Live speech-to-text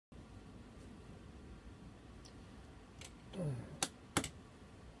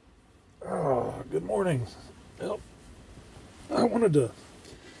Good morning. Well, I wanted to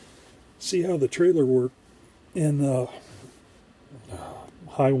see how the trailer worked in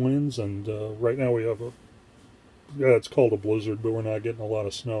high winds, and right now we have it's called a blizzard, but we're not getting a lot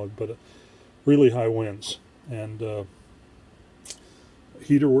of snow, but really high winds. And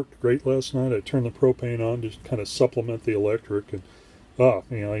heater worked great last night. I turned the propane on to kind of supplement the electric, and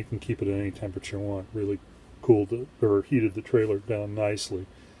you can keep it at any temperature you want. Really cooled or heated the trailer down nicely.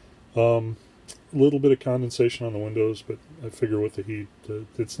 A little bit of condensation on the windows, but I figure with the heat,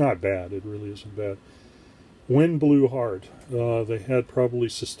 it's not bad. It really isn't bad. Wind blew hard. They had probably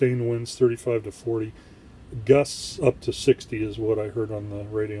sustained winds 35 to 40. Gusts up to 60 is what I heard on the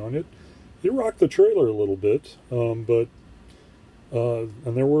radio. And it rocked the trailer a little bit, and there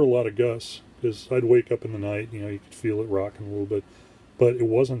were a lot of gusts, because I'd wake up in the night, you could feel it rocking a little bit, but it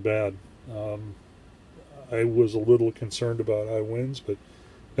wasn't bad. I was a little concerned about high winds, but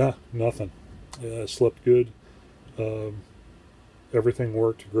nothing. Slept good. Everything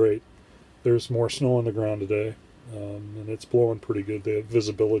worked great. There's more snow on the ground today, and it's blowing pretty good. They have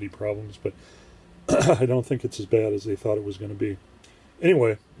visibility problems, but I don't think it's as bad as they thought it was going to be.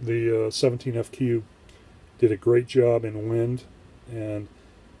 Anyway, the 17FQ did a great job in wind, and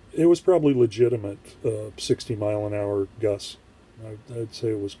it was probably legitimate 60 mile an hour gusts. I'd say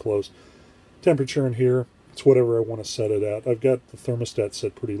it was close. Temperature in here, it's whatever I want to set it at. I've got the thermostat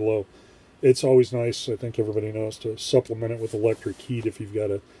set pretty low. It's always nice, I think everybody knows, to supplement it with electric heat if you've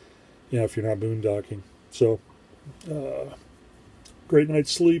got if you're not boondocking. So, great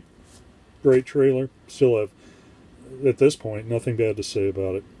night's sleep, great trailer. Still have, at this point, nothing bad to say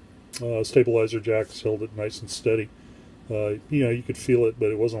about it. Stabilizer jacks held it nice and steady. You could feel it, but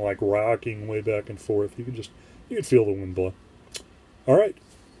it wasn't like rocking way back and forth. You could feel the wind blow. All right.